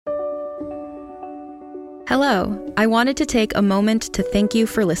Hello, I wanted to take a moment to thank you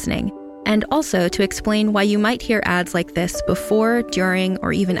for listening, and also to explain why you might hear ads like this before, during,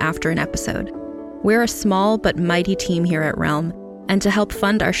 or even after an episode. We're a small but mighty team here at Realm, and to help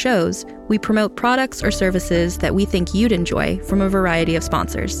fund our shows, we promote products or services that we think you'd enjoy from a variety of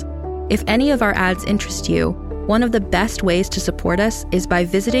sponsors. If any of our ads interest you, one of the best ways to support us is by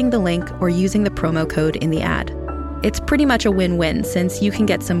visiting the link or using the promo code in the ad. It's pretty much a win-win since you can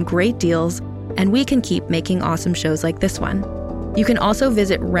get some great deals and we can keep making awesome shows like this one. You can also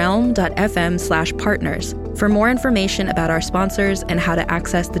visit realm.fm/partners for more information about our sponsors and how to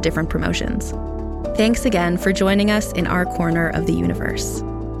access the different promotions. Thanks again for joining us in our corner of the universe.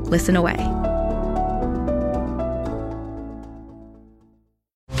 Listen away.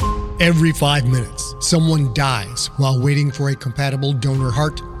 Every 5 minutes, someone dies while waiting for a compatible donor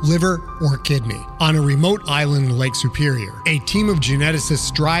heart, liver, or kidney. On a remote island in Lake Superior, a team of geneticists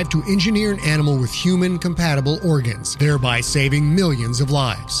strive to engineer an animal with human-compatible organs, thereby saving millions of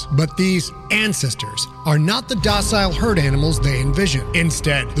lives. But these ancestors are not the docile herd animals they envision.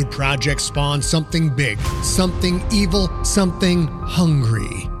 Instead, the project spawns something big, something evil, something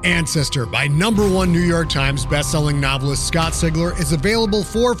hungry. Ancestor by #1 New York Times bestselling novelist Scott Sigler is available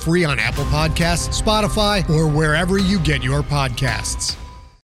for free on Apple Podcasts, Spotify, or wherever you get your podcasts.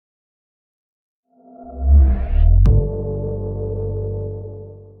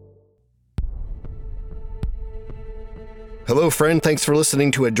 Hello, friend. Thanks for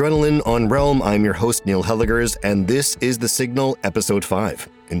listening to Adrenaline on Realm. I'm your host, Neil Helligers, and this is The Signal, Episode 5.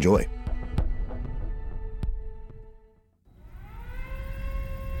 Enjoy.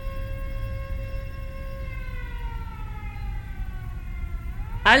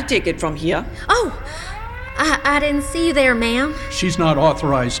 I'll take it from here. Oh, I didn't see you there, ma'am. She's not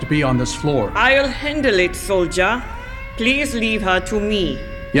authorized to be on this floor. I'll handle it, soldier. Please leave her to me.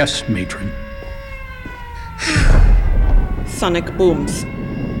 Yes, matron. Sonic booms.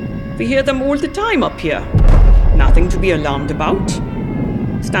 We hear them all the time up here. Nothing to be alarmed about.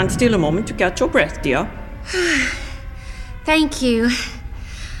 Stand still a moment to catch your breath, dear. Thank you.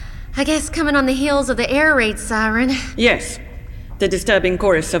 I guess coming on the heels of the air raid siren. Yes, the disturbing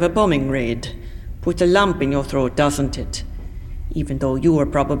chorus of a bombing raid. Puts a lump in your throat, doesn't it? Even though you were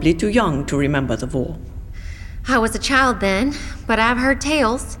probably too young to remember the war. I was a child then, but I've heard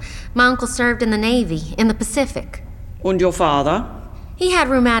tales. My uncle served in the Navy, in the Pacific. And your father? He had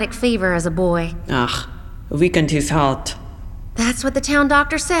rheumatic fever as a boy. Weakened his heart. That's what the town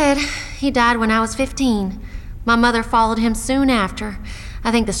doctor said. He died when I was 15. My mother followed him soon after. I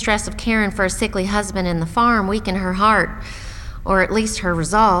think the stress of caring for a sickly husband and the farm weakened her heart, or at least her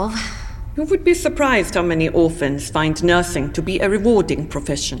resolve. You would be surprised how many orphans find nursing to be a rewarding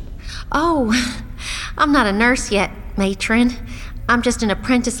profession. Oh, I'm not a nurse yet, matron. I'm just an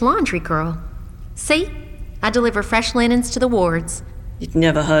apprentice laundry girl. See? I deliver fresh linens to the wards. It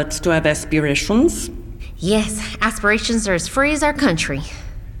never hurts to have aspirations. Yes, aspirations are as free as our country.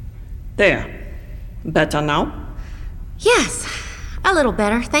 There. Better now? Yes, a little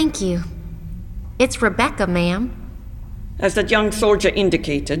better, thank you. It's Rebecca, ma'am. As that young soldier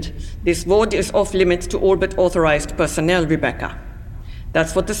indicated, this ward is off limits to all but authorized personnel, Rebecca.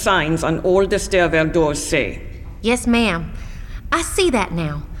 That's what the signs on all the stairwell doors say. Yes, ma'am. I see that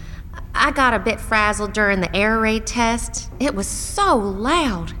now. I got a bit frazzled during the air raid test. It was so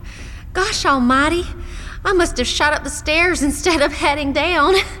loud. Gosh almighty, I must have shot up the stairs instead of heading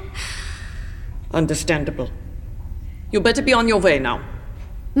down. Understandable. You better be on your way now.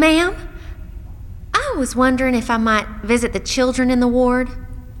 Ma'am, I was wondering if I might visit the children in the ward.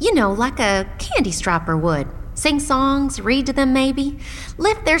 You know, like a candy stropper would. Sing songs, read to them maybe.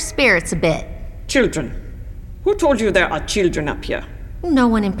 Lift their spirits a bit. Children? Who told you there are children up here? No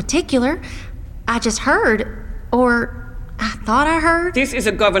one in particular. I just heard, or I thought I heard. This is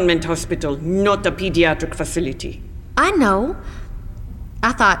a government hospital, not a pediatric facility. I know.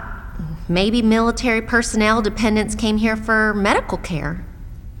 I thought maybe military personnel dependents came here for medical care.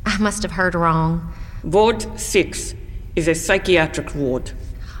 I must have heard wrong. Ward 6 is a psychiatric ward.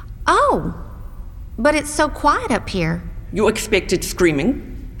 Oh, but it's so quiet up here. You expected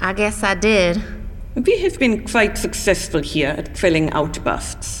screaming? I guess I did. We have been quite successful here at quelling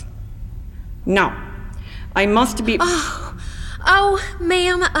outbursts. Now, I must be... Oh,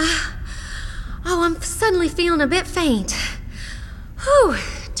 ma'am. I'm suddenly feeling a bit faint. Whew,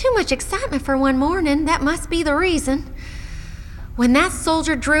 too much excitement for one morning. That must be the reason. When that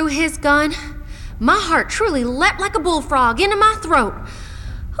soldier drew his gun, my heart truly leapt like a bullfrog into my throat.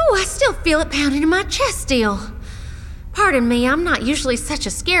 Oh, I still feel it pounding in my chest still. Pardon me, I'm not usually such a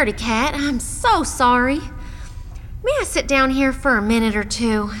scaredy cat. I'm so sorry. May I sit down here for a minute or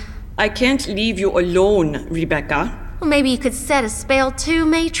two? I can't leave you alone, Rebecca. Well, maybe you could set a spell too,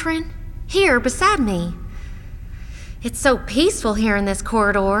 matron. Here, beside me. It's so peaceful here in this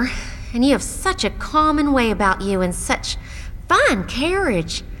corridor, and you have such a calming way about you and such fine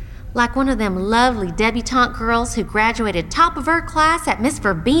carriage. Like one of them lovely debutante girls who graduated top of her class at Miss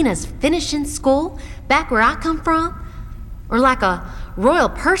Verbina's finishing school back where I come from. Or like a royal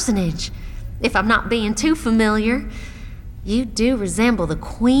personage, if I'm not being too familiar. You do resemble the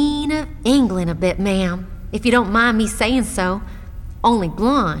Queen of England a bit, ma'am, if you don't mind me saying so. Only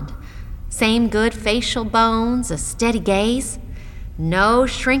blonde. Same good facial bones, a steady gaze. No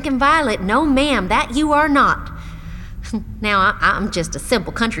shrinking violet, no ma'am, that you are not. Now, I'm just a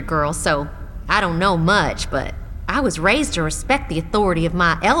simple country girl, so I don't know much, but I was raised to respect the authority of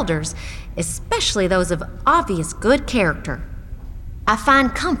my elders, especially those of obvious good character. I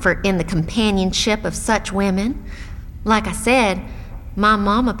find comfort in the companionship of such women. Like I said, my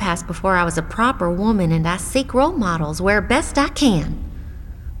mama passed before I was a proper woman, and I seek role models where best I can.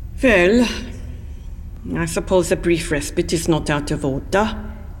 Well, I suppose a brief respite is not out of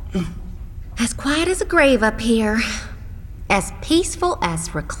order. As quiet as a grave up here. As peaceful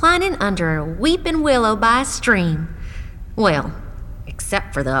as reclining under a weeping willow by a stream. Well,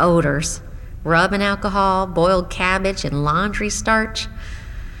 except for the odors. Rubbing alcohol, boiled cabbage, and laundry starch.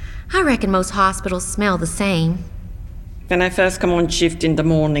 I reckon most hospitals smell the same. When I first come on shift in the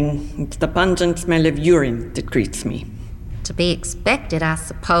morning, it's the pungent smell of urine that greets me. To be expected, I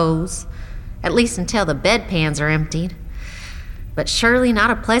suppose. At least until the bedpans are emptied. But surely not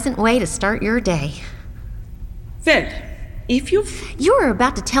a pleasant way to start your day. Well, if You were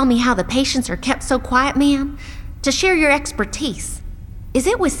about to tell me how the patients are kept so quiet, ma'am? To share your expertise. Is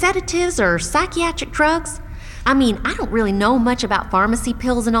it with sedatives or psychiatric drugs? I mean, I don't really know much about pharmacy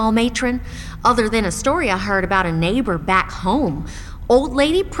pills and all, matron, other than a story I heard about a neighbor back home, old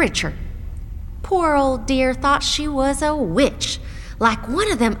lady Pritchard. Poor old dear thought she was a witch, like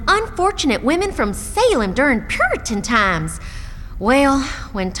one of them unfortunate women from Salem during Puritan times. Well,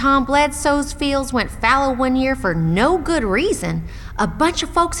 when Tom Bledsoe's fields went fallow one year for no good reason, a bunch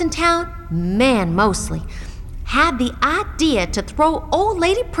of folks in town, men mostly, had the idea to throw old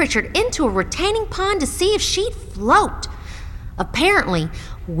lady Pritchard into a retaining pond to see if she'd float. Apparently,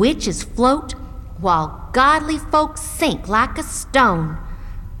 witches float while godly folks sink like a stone.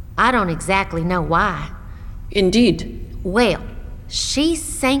 I don't exactly know why. Indeed. Well, she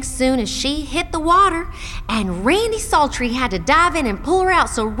sank soon as she hit the water, and Randy Saltrey had to dive in and pull her out,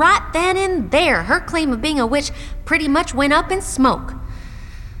 so right then and there, her claim of being a witch pretty much went up in smoke.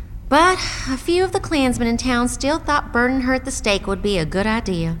 But a few of the Klansmen in town still thought burning her at the stake would be a good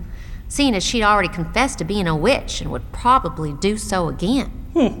idea, seeing as she'd already confessed to being a witch and would probably do so again.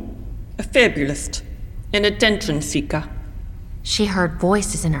 A fabulist. An attention seeker. She heard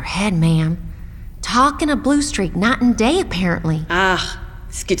voices in her head, ma'am. Talking a blue streak night and day, apparently. Ah,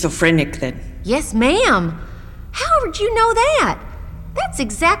 schizophrenic then. Yes, ma'am. How would you know that? That's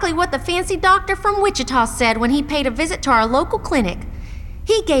exactly what the fancy doctor from Wichita said when he paid a visit to our local clinic.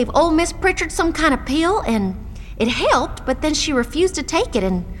 He gave old Miss Pritchard some kind of pill, and it helped, but then she refused to take it,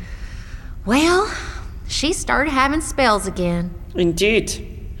 and, well, she started having spells again.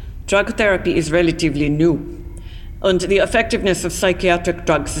 Indeed. Drug therapy is relatively new, and the effectiveness of psychiatric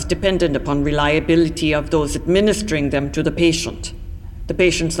drugs is dependent upon reliability of those administering them to the patient. The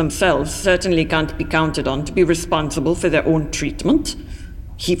patients themselves certainly can't be counted on to be responsible for their own treatment.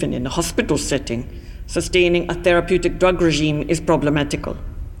 Even in a hospital setting, sustaining a therapeutic drug regime is problematical.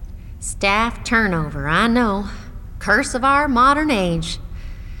 Staff turnover, I know. Curse of our modern age.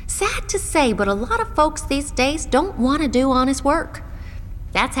 Sad to say, but a lot of folks these days don't want to do honest work.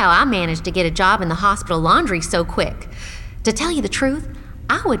 That's how I managed to get a job in the hospital laundry so quick. To tell you the truth,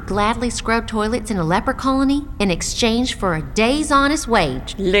 I would gladly scrub toilets in a leper colony in exchange for a day's honest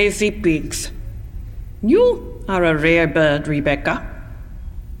wage. Lazy pigs. You are a rare bird, Rebecca.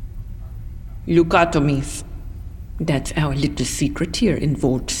 Leucotomies. That's our little secret here in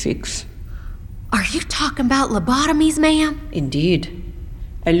Vault 6. Are you talking about lobotomies, ma'am? Indeed.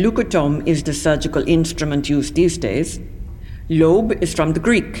 A leucotome is the surgical instrument used these days. Lobe is from the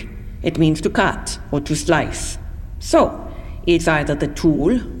Greek. It means to cut or to slice. So, it's either the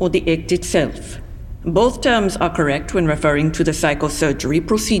tool or the act itself. Both terms are correct when referring to the psychosurgery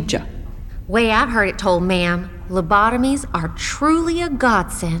procedure. Way I've heard it told, ma'am, lobotomies are truly a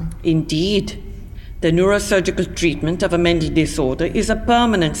godsend. Indeed. The neurosurgical treatment of a mental disorder is a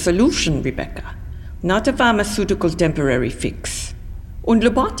permanent solution, Rebecca, not a pharmaceutical temporary fix. And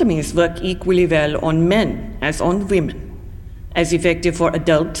lobotomies work equally well on men as on women. As effective for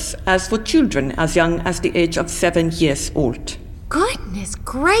adults as for children as young as the age of 7 years old. Goodness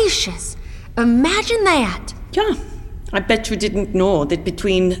gracious. Imagine that. Yeah, I bet you didn't know that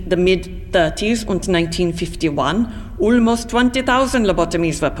between the mid-30s and 1951, almost 20,000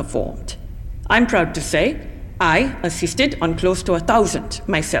 lobotomies were performed. I'm proud to say I assisted on close to 1,000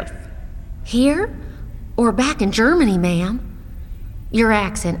 myself. Here? Or back in Germany, ma'am? Your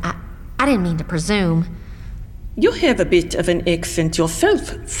accent, I didn't mean to presume. You have a bit of an accent yourself,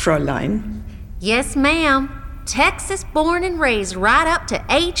 Fräulein. Yes, ma'am. Texas born and raised right up to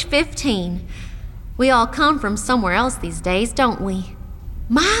age 15. We all come from somewhere else these days, don't we?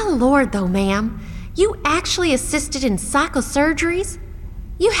 My lord, though, ma'am, you actually assisted in psychosurgeries?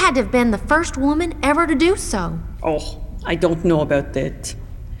 You had to have been the first woman ever to do so. Oh, I don't know about that.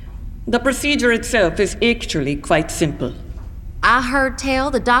 The procedure itself is actually quite simple. I heard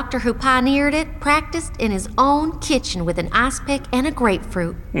tell the doctor who pioneered it practiced in his own kitchen with an ice pick and a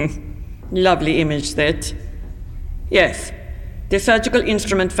grapefruit. Lovely image, that. Yes, the surgical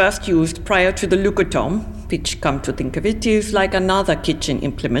instrument first used prior to the leucotome, which, come to think of it, is like another kitchen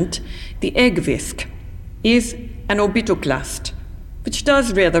implement, the egg whisk, is an orbitoclast, which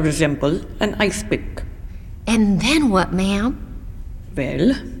does rather resemble an ice pick. And then what, ma'am?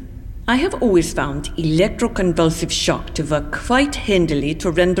 Well, I have always found electroconvulsive shock to work quite handily to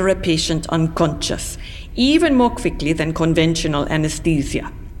render a patient unconscious, even more quickly than conventional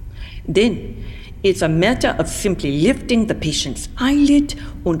anesthesia. Then, it's a matter of simply lifting the patient's eyelid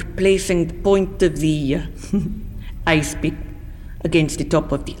and placing the point of the ice pick against the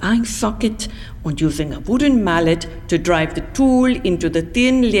top of the eye socket and using a wooden mallet to drive the tool into the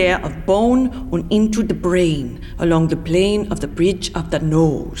thin layer of bone and into the brain along the plane of the bridge of the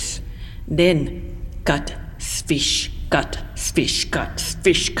nose. Then cut, swish, cut, swish, cut,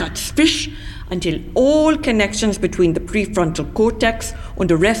 swish, cut, swish, until all connections between the prefrontal cortex and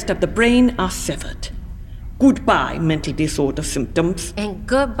the rest of the brain are severed. Goodbye, mental disorder symptoms. And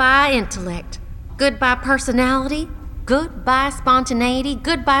goodbye, intellect. Goodbye, personality. Goodbye, spontaneity.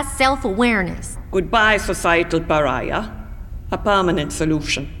 Goodbye, self-awareness. Goodbye, societal pariah. A permanent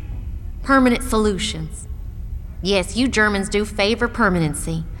solution. Permanent solutions. Yes, you Germans do favor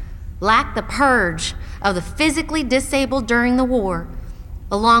permanency. Like the purge of the physically disabled during the war,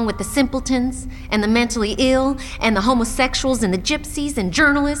 along with the simpletons and the mentally ill and the homosexuals and the gypsies and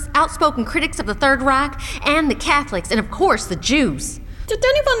journalists, outspoken critics of the Third Reich, and the Catholics, and of course the Jews. Did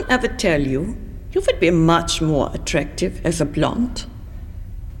anyone ever tell you you would be much more attractive as a blonde?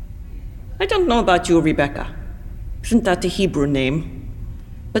 I don't know about you, Rebecca. Isn't that a Hebrew name?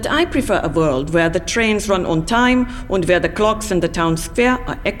 But I prefer a world where the trains run on time and where the clocks in the town square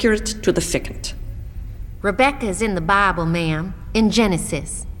are accurate to the second. Rebecca is in the Bible, ma'am, in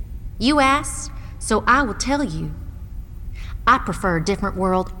Genesis. You asked, so I will tell you. I prefer a different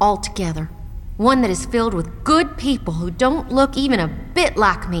world altogether. One that is filled with good people who don't look even a bit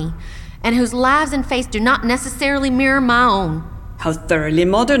like me, and whose lives and faith do not necessarily mirror my own. How thoroughly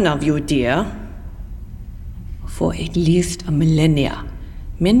modern of you, dear. For at least a millennia,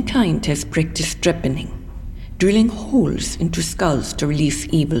 mankind has practiced trepanning, drilling holes into skulls to release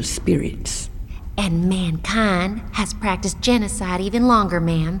evil spirits. And mankind has practiced genocide even longer,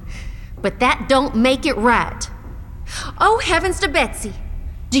 ma'am. But that don't make it right. Oh, heavens to Betsy!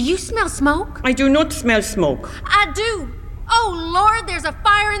 Do you smell smoke? I do not smell smoke. I do! Oh, Lord, there's a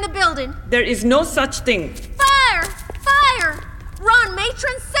fire in the building! There is no such thing. Fire! Fire! Run,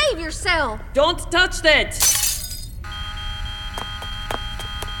 matron, save yourself! Don't touch that!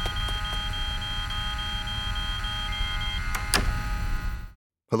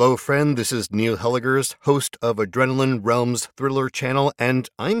 Hello, friend. This is Neil Helligers, host of Adrenaline Realms Thriller channel, and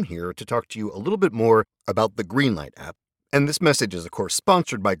I'm here to talk to you a little bit more about the Greenlight app. And this message is, of course,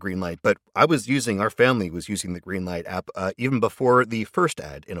 sponsored by Greenlight, but our family was using the Greenlight app even before the first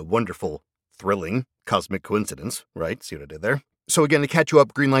ad in a wonderful, thrilling, cosmic coincidence, right? See what I did there? So again, to catch you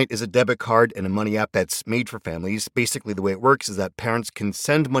up, Greenlight is a debit card and a money app that's made for families. Basically, the way it works is that parents can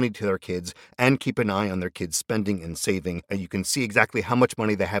send money to their kids and keep an eye on their kids' spending and saving. And you can see exactly how much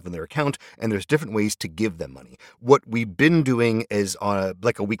money they have in their account, and there's different ways to give them money. What we've been doing is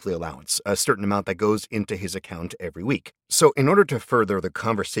like a weekly allowance, a certain amount that goes into his account every week. So in order to further the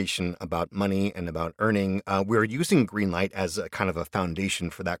conversation about money and about earning, we're using Greenlight as a kind of a foundation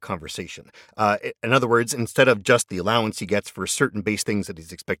for that conversation. In other words, instead of just the allowance he gets for certain base things that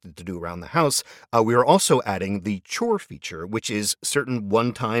he's expected to do around the house, we are also adding the chore feature, which is certain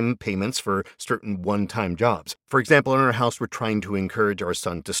one-time payments for certain one-time jobs. For example, in our house, we're trying to encourage our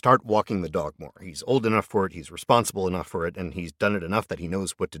son to start walking the dog more. He's old enough for it, he's responsible enough for it, and he's done it enough that he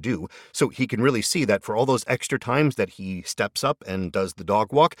knows what to do. So he can really see that for all those extra times that he steps up and does the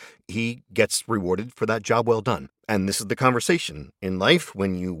dog walk, he gets rewarded for that job well done. And this is the conversation. In life,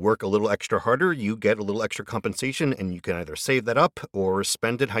 when you work a little extra harder, you get a little extra compensation, and you can either save that up or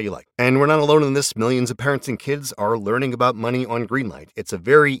spend it how you like. And we're not alone in this. Millions of parents and kids are learning about money on Greenlight. It's a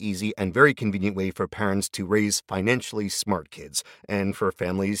very easy and very convenient way for parents to raise financially smart kids and for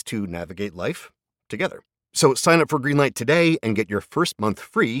families to navigate life together. So sign up for Greenlight today and get your first month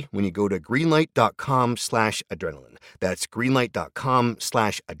free when you go to greenlight.com/adrenaline. That's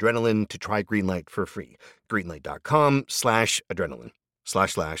greenlight.com/adrenaline to try Greenlight for free. Greenlight.com/adrenaline.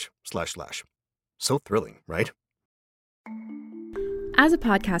 // So thrilling, right? As a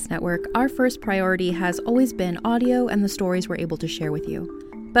podcast network, our first priority has always been audio and the stories we're able to share with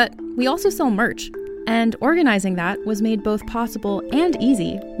you. But we also sell merch, and organizing that was made both possible and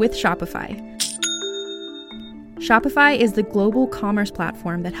easy with Shopify. Shopify is the global commerce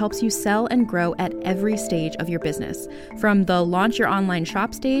platform that helps you sell and grow at every stage of your business, from the launch your online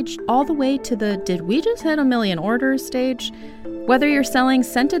shop stage all the way to the did we just hit 1 million orders stage. Whether you're selling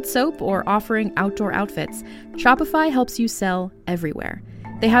scented soap or offering outdoor outfits, Shopify helps you sell everywhere.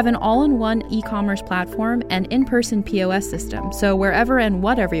 They have an all-in-one e-commerce platform and in-person POS system, so wherever and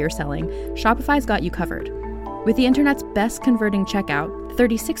whatever you're selling, Shopify's got you covered. With the internet's best converting checkout,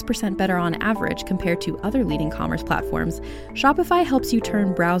 36% better on average compared to other leading commerce platforms, Shopify helps you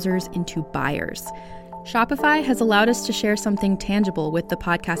turn browsers into buyers. Shopify has allowed us to share something tangible with the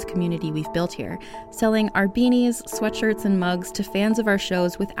podcast community we've built here, selling our beanies, sweatshirts, and mugs to fans of our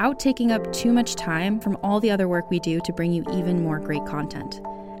shows without taking up too much time from all the other work we do to bring you even more great content.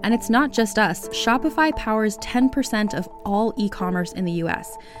 And it's not just us. Shopify powers 10% of all e-commerce in the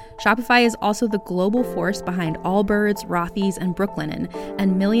US. Shopify is also the global force behind Allbirds, Rothy's, and Brooklinen,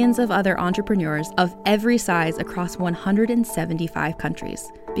 and millions of other entrepreneurs of every size across 175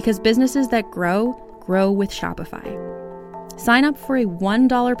 countries. Because businesses that grow with Shopify. Sign up for a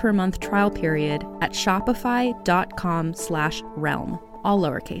 $1 per month trial period at shopify.com/realm, all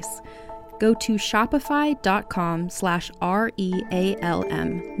lowercase. Go to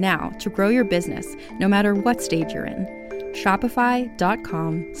shopify.com/REALM now to grow your business, no matter what stage you're in.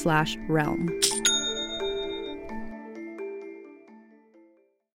 Shopify.com/realm.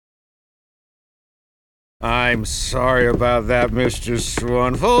 I'm sorry about that, Mr.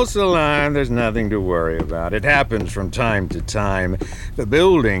 Swan. False alarm, there's nothing to worry about. It happens from time to time. The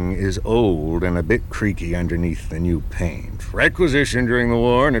building is old and a bit creaky underneath the new paint. Requisitioned during the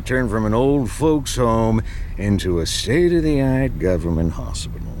war, and it turned from an old folks' home into a state-of-the-art government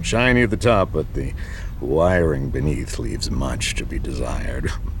hospital. Shiny at the top, but the wiring beneath leaves much to be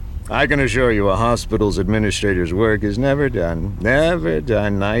desired. I can assure you a hospital's administrator's work is never done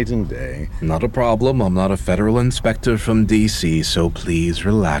night and day. Not a problem. I'm not a federal inspector from D.C., so please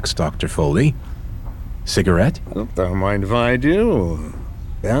relax, Dr. Foley. Cigarette? Don't mind if I do.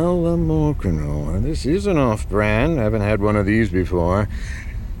 Bella Morcano. This is an off-brand. Haven't had one of these before.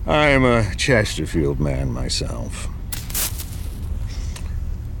 I am a Chesterfield man myself.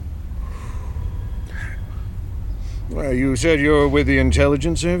 Well, you said you're with the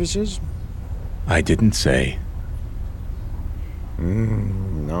intelligence services? I didn't say.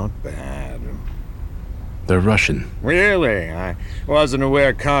 Not bad. They're Russian. Really? I wasn't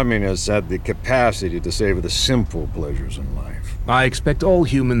aware communists had the capacity to savor the simple pleasures in life. I expect all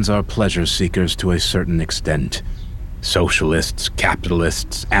humans are pleasure seekers to a certain extent. Socialists,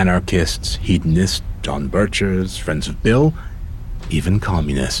 capitalists, anarchists, hedonists, John Birchers, friends of Bill, even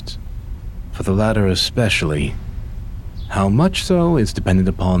communists. For the latter especially. How much so is dependent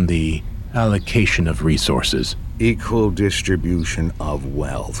upon the allocation of resources. Equal distribution of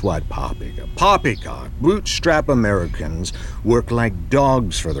wealth. What poppycock? Poppycock. Bootstrap Americans work like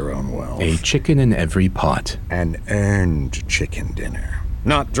dogs for their own wealth. A chicken in every pot. An earned chicken dinner.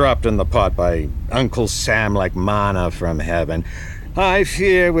 Not dropped in the pot by Uncle Sam like manna from heaven. I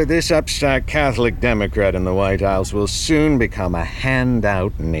fear with this upstart Catholic Democrat in the White House we'll soon become a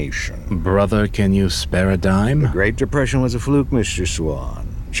handout nation. Brother, can you spare a dime? The Great Depression was a fluke, Mr. Swan.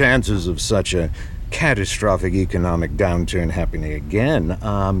 Chances of such a catastrophic economic downturn happening again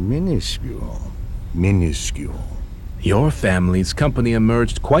are minuscule. Minuscule. Your family's company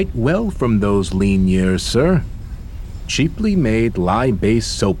emerged quite well from those lean years, sir. Cheaply made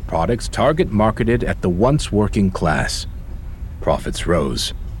lye-based soap products target marketed at the once working class. Profits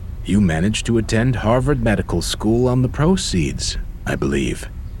rose. You managed to attend Harvard Medical School on the proceeds, I believe.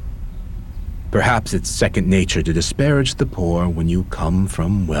 Perhaps it's second nature to disparage the poor when you come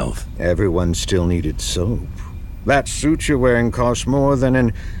from wealth. Everyone still needed soap. That suit you're wearing costs more than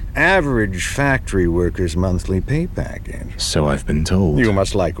an average factory worker's monthly pay package. So I've been told. You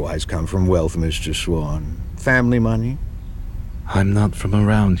must likewise come from wealth, Mr. Swan. Family money? I'm not from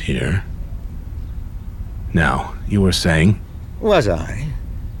around here. Now, you were saying? Was I?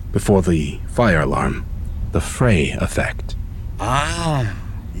 Before the fire alarm, the Frey effect. Ah,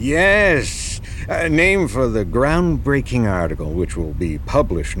 yes. A name for the groundbreaking article, which will be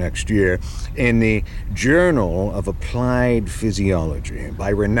published next year in the Journal of Applied Physiology by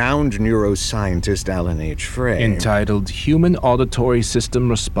renowned neuroscientist Alan H. Frey. Entitled Human Auditory System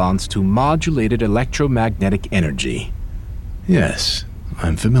Response to Modulated Electromagnetic Energy. Yes,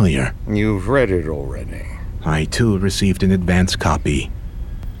 I'm familiar. You've read it already. I, too, received an advance copy.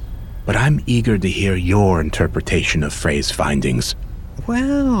 But I'm eager to hear your interpretation of Frey's findings.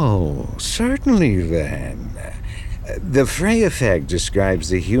 Well, certainly then. The Frey effect describes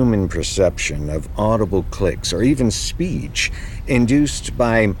the human perception of audible clicks or even speech induced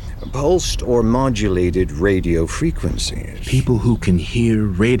by pulsed or modulated radio frequencies. People who can hear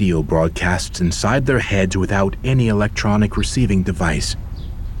radio broadcasts inside their heads without any electronic receiving device.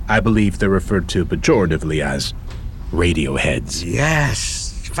 I believe they're referred to pejoratively as radioheads. Yes.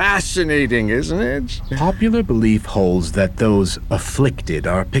 Fascinating, isn't it? Popular belief holds that those afflicted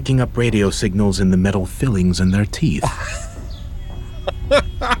are picking up radio signals in the metal fillings in their teeth.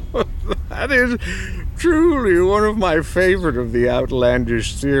 That is truly one of my favorite of the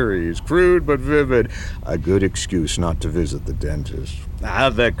outlandish theories. Crude but vivid. A good excuse not to visit the dentist.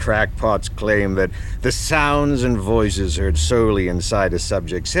 Other crackpots claim that the sounds and voices heard solely inside a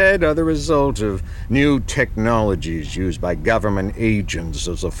subject's head are the result of new technologies used by government agents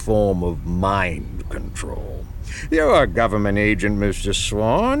as a form of mind control. You're a government agent, Mr.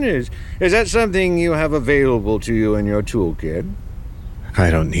 Swan. Is that something you have available to you in your toolkit? I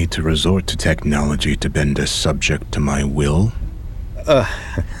don't need to resort to technology to bend a subject to my will.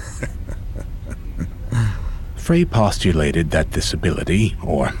 Frey postulated that this ability,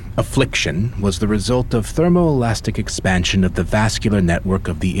 or affliction, was the result of thermoelastic expansion of the vascular network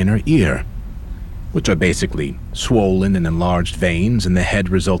of the inner ear, which are basically swollen and enlarged veins in the head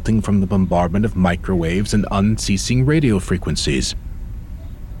resulting from the bombardment of microwaves and unceasing radio frequencies.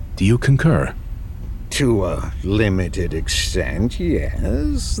 Do you concur? To a limited extent,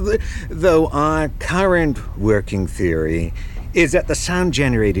 yes. Though our current working theory is that the sound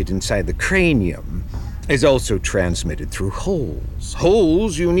generated inside the cranium is also transmitted through holes.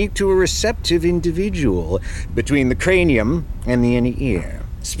 Holes unique to a receptive individual between the cranium and the inner ear.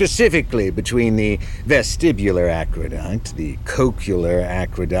 Specifically between the vestibular aqueduct, the cochlear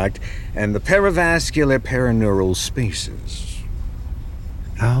aqueduct, and the perivascular paraneural spaces.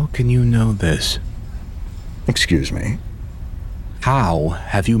 How can you know this? Excuse me? How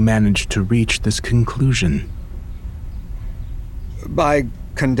have you managed to reach this conclusion? By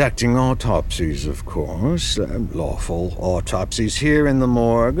conducting autopsies, of course. Lawful autopsies here in the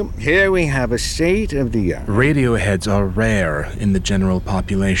morgue. Here we have a state-of-the-art. Radioheads are rare in the general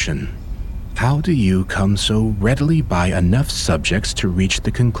population. How do you come so readily by enough subjects to reach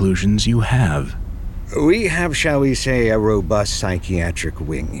the conclusions you have? We have, shall we say, a robust psychiatric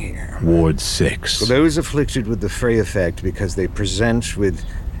wing here. Ward 6. Those afflicted with the Frey effect because they present with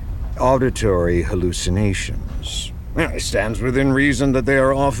auditory hallucinations. It stands within reason that they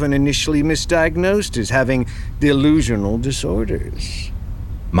are often initially misdiagnosed as having delusional disorders.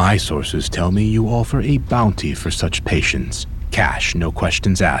 My sources tell me you offer a bounty for such patients. Cash, no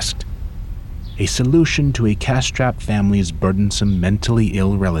questions asked. A solution to a cash-strapped family's burdensome mentally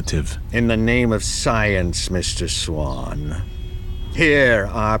ill relative. In the name of science, Mr. Swan. Here,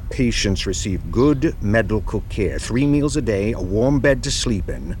 our patients receive good medical care. 3 meals a day, a warm bed to sleep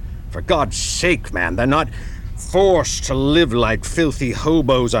in. For God's sake, man, they're not forced to live like filthy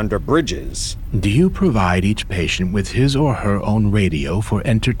hobos under bridges. Do you provide each patient with his or her own radio for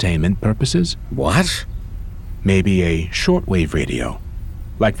entertainment purposes? What? Maybe a shortwave radio,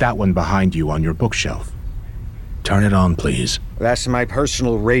 like that one behind you on your bookshelf. Turn it on, please. That's my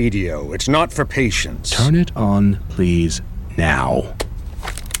personal radio. It's not for patients. Turn it on, please, now.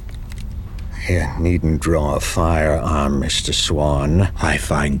 You needn't draw a firearm, Mr. Swan. I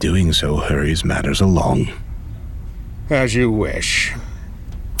find doing so hurries matters along. As you wish.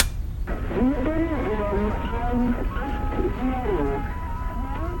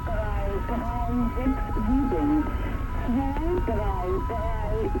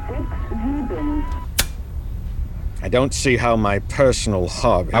 I don't see how my personal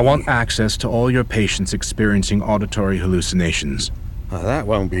hobby... I want access to all your patients experiencing auditory hallucinations. That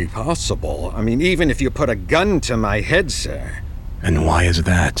won't be possible. I mean, even if you put a gun to my head, sir. And why is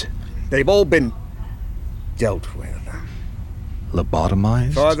that? They've all been dealt with.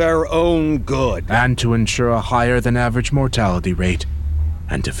 Lobotomized? For their own good. And to ensure a higher than average mortality rate.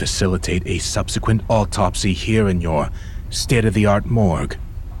 And to facilitate a subsequent autopsy here in your state-of-the-art morgue.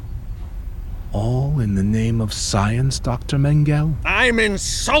 All in the name of science, Dr. Mengele? I'm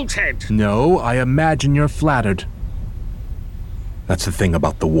insulted! No, I imagine you're flattered. That's the thing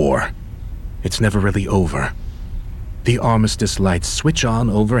about the war. It's never really over. The armistice lights switch on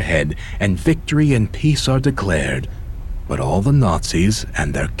overhead, and victory and peace are declared. But all the Nazis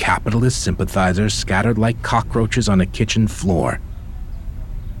and their capitalist sympathizers scattered like cockroaches on a kitchen floor.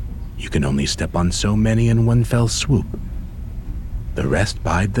 You can only step on so many in one fell swoop. The rest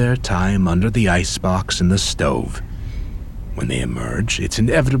bide their time under the icebox in the stove. When they emerge, it's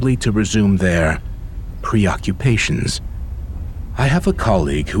inevitably to resume their preoccupations. I have a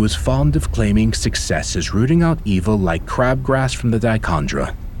colleague who is fond of claiming success is rooting out evil like crabgrass from the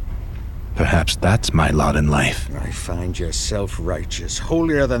dichondra. Perhaps that's my lot in life. I find your self-righteous,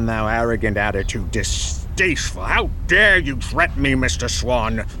 holier-than-thou arrogant attitude distasteful. How dare you threaten me, Mr.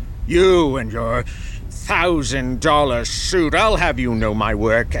 Swan? You and your $1,000 suit. I'll have you know my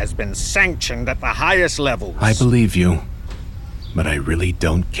work has been sanctioned at the highest levels. I believe you, but I really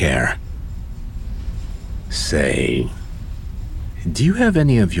don't care. Say, do you have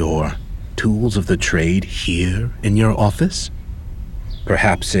any of your tools of the trade here in your office?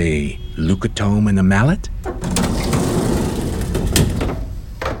 Perhaps a leucotome and a mallet?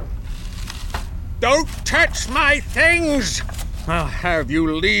 Don't touch my things! I'll have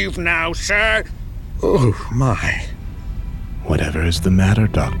you leave now, sir. Oh, my. Whatever is the matter,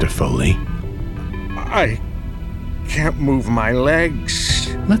 Dr. Foley? I can't move my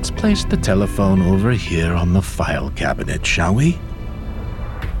legs. Let's place the telephone over here on the file cabinet, shall we?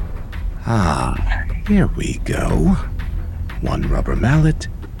 Ah, here we go. One rubber mallet,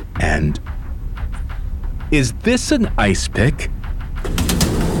 and... Is this an ice pick?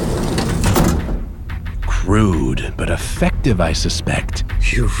 Crude, but effective, I suspect.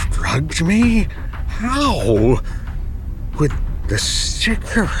 You've drugged me? How? With the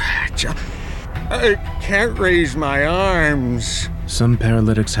cigarette? I can't raise my arms. Some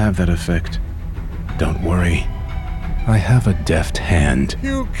paralytics have that effect. Don't worry. I have a deft hand.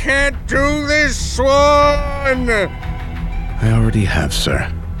 You can't do this, Swan! I already have, sir.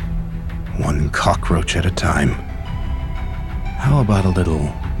 One cockroach at a time. How about a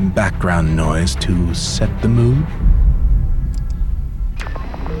little background noise to set the mood?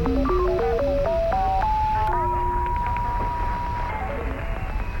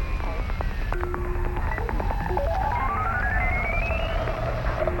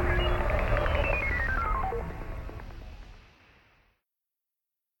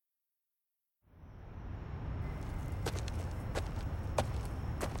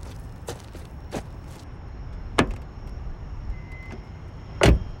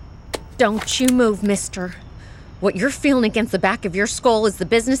 Don't you move, mister. What you're feeling against the back of your skull is the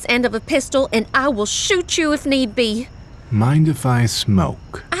business end of a pistol, and I will shoot you if need be. Mind if I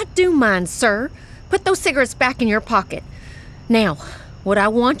smoke? I do mind, sir. Put those cigarettes back in your pocket. Now, what I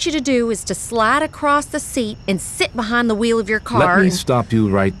want you to do is to slide across the seat and sit behind the wheel of your car. Let me stop you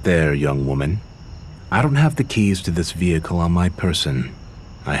right there, young woman. I don't have the keys to this vehicle on my person.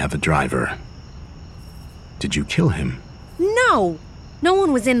 I have a driver. Did you kill him? No. No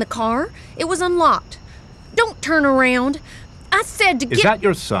one was in the car. It was unlocked. Don't turn around. I said to get... Is that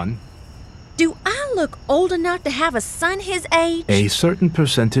your son? Do I look old enough to have a son his age? A certain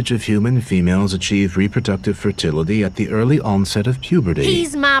percentage of human females achieve reproductive fertility at the early onset of puberty.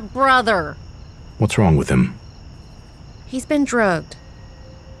 He's my brother. What's wrong with him? He's been drugged.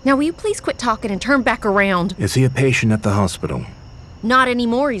 Now, will you please quit talking and turn back around? Is he a patient at the hospital? Not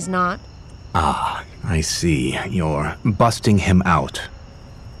anymore, he's not. Ah, I see. You're busting him out.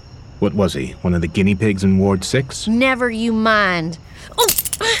 What was he? One of the guinea pigs in Ward 6? Never you mind.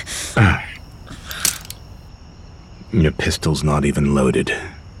 Oh! Your pistol's not even loaded.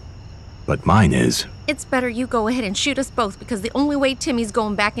 But mine is. It's better you go ahead and shoot us both, because the only way Timmy's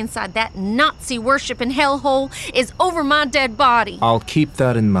going back inside that Nazi-worshipping hellhole is over my dead body. I'll keep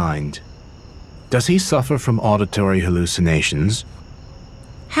that in mind. Does he suffer from auditory hallucinations?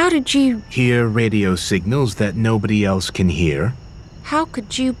 How did you... Hear radio signals that nobody else can hear? How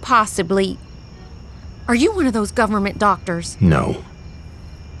could you possibly... Are you one of those government doctors? No.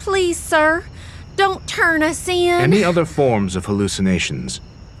 Please, sir, don't turn us in. Any other forms of hallucinations?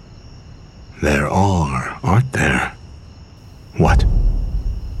 There are, aren't there? What?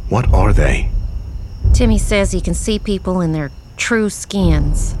 What are they? Timmy says he can see people in their true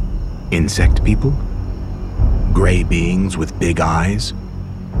skins. Insect people? Gray beings with big eyes?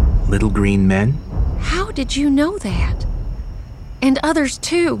 Little green men? How did you know that? And others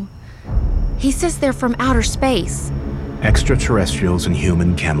too. He says they're from outer space. Extraterrestrials in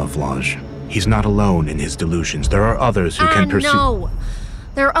human camouflage. He's not alone in his delusions. There are others who can pursue... No.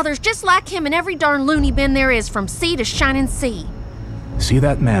 There are others just like him in every darn loony bin there is, from sea to shining sea. See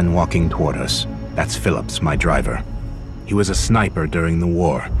that man walking toward us? That's Phillips, my driver. He was a sniper during the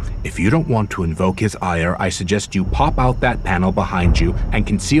war. If you don't want to invoke his ire, I suggest you pop out that panel behind you and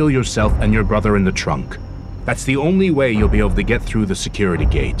conceal yourself and your brother in the trunk. That's the only way you'll be able to get through the security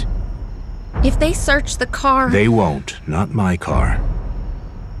gate. If they search the car... They won't. Not my car.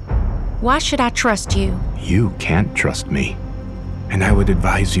 Why should I trust you? You can't trust me. And I would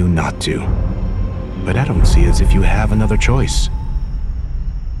advise you not to. But I don't see as if you have another choice.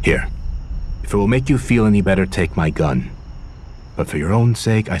 Here. If it will make you feel any better, take my gun. But for your own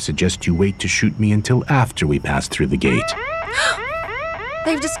sake, I suggest you wait to shoot me until after we pass through the gate.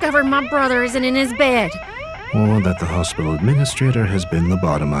 They've discovered my brother isn't in his bed. Or that the hospital administrator has been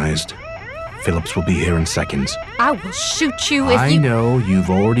lobotomized. Phillips will be here in seconds. I will shoot you if you... I know you've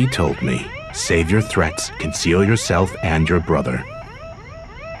already told me. Save your threats, conceal yourself and your brother.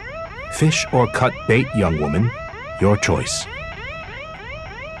 Fish or cut bait, young woman. Your choice.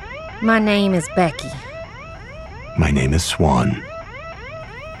 My name is Becky. My name is Swan.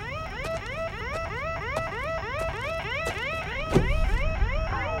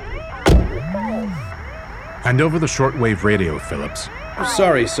 Hand over the shortwave radio, Phillips.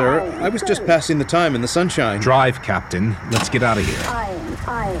 Sorry, sir. I was just passing the time in the sunshine. Drive, Captain. Let's get out of here.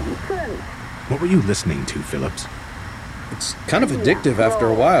 I am good. What were you listening to, Phillips? It's kind of addictive after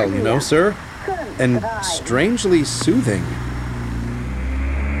a while, you know, sir. And strangely soothing.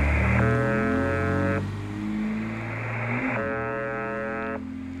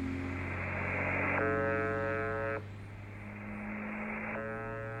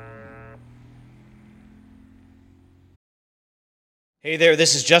 Hey there,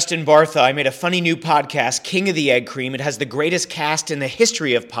 this is Justin Bartha. I made a funny new podcast, King of the Egg Cream. It has the greatest cast in the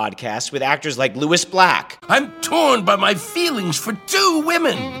history of podcasts with actors like Louis Black. I'm torn by my feelings for two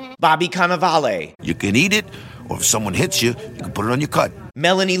women. Bobby Cannavale. You can eat it, or if someone hits you, you can put it on your cut.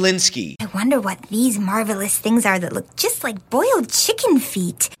 Melanie Linsky. I wonder what these marvelous things are that look just like boiled chicken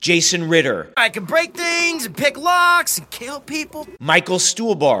feet. Jason Ritter. I can break things and pick locks and kill people. Michael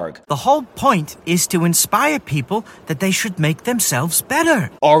Stuhlbarg. The whole point is to inspire people that they should make themselves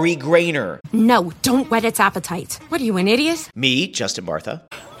better. Ari Grainer. No, don't whet its appetite. What are you, an idiot? Me, Justin Bartha.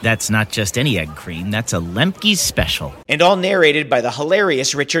 That's not just any egg cream, that's a Lemke's special. And all narrated by the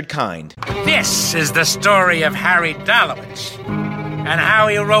hilarious Richard Kind. This is the story of Harry Dalowitz and how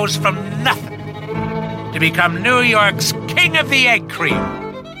he rose from nothing to become New York's King of the Egg Cream.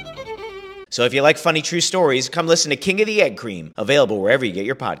 So if you like funny true stories, come listen to King of the Egg Cream, available wherever you get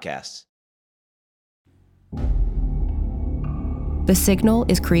your podcasts. The Signal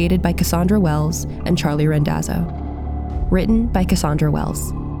is created by Cassandra Wells and Charlie Randazzo. Written by Cassandra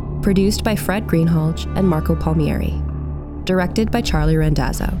Wells. Produced by Fred Greenhalgh and Marco Palmieri. Directed by Charlie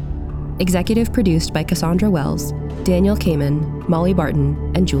Randazzo. Executive produced by Cassandra Wells, Daniel Kamen, Molly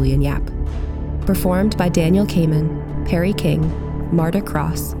Barton, and Julian Yap. Performed by Daniel Kamen, Perry King, Marta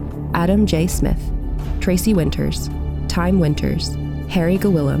Cross, Adam J. Smith, Tracy Winters, Time Winters, Harry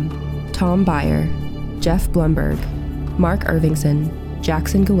Gawillam, Tom Byer, Jeff Blumberg, Mark Irvingson,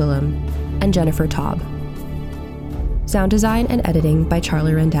 Jackson Gawillam, and Jennifer Taub. Sound design and editing by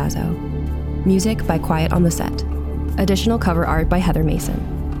Charlie Randazzo. Music by Quiet on the Set. Additional cover art by Heather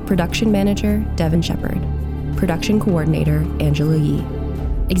Mason. Production manager, Devin Shepard. Production coordinator, Angela Yee.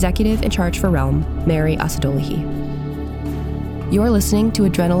 Executive in charge for Realm, Mary Asadolahi. You're listening to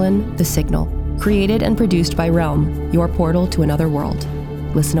Adrenaline, The Signal, created and produced by Realm, your portal to another world.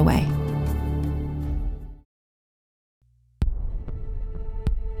 Listen away.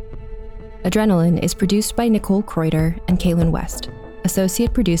 Adrenaline is produced by Nicole Kreuter and Kaylin West.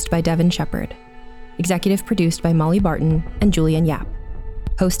 Associate produced by Devin Shepard. Executive produced by Molly Barton and Julian Yap.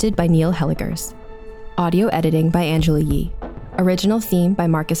 Hosted by Neil Helligers. Audio editing by Angela Yee. Original theme by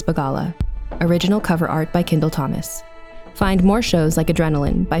Marcus Bagala. Original cover art by Kendall Thomas. Find more shows like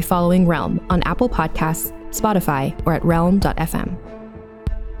Adrenaline by following Realm on Apple Podcasts, Spotify, or at realm.fm.